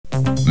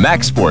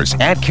Maxforce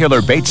ant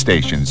killer bait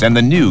stations and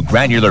the new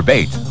granular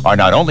bait are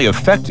not only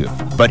effective,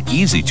 but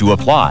easy to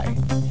apply.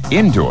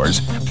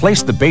 Indoors,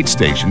 place the bait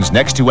stations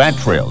next to ant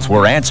trails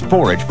where ants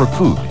forage for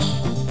food.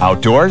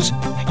 Outdoors,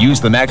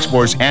 use the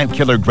Maxforce ant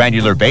killer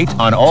granular bait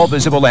on all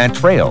visible ant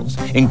trails,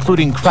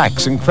 including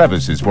cracks and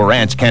crevices where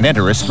ants can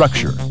enter a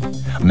structure.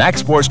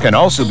 Maxforce can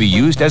also be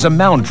used as a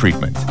mound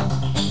treatment,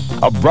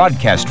 a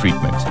broadcast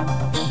treatment,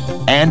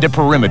 and a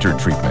perimeter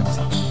treatment.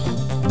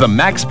 The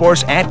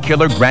Maxforce ant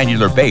killer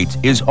granular bait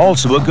is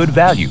also a good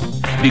value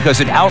because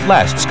it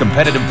outlasts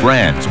competitive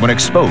brands when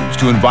exposed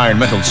to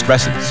environmental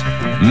stresses.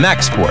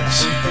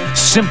 Maxforce,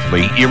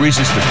 simply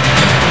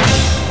irresistible.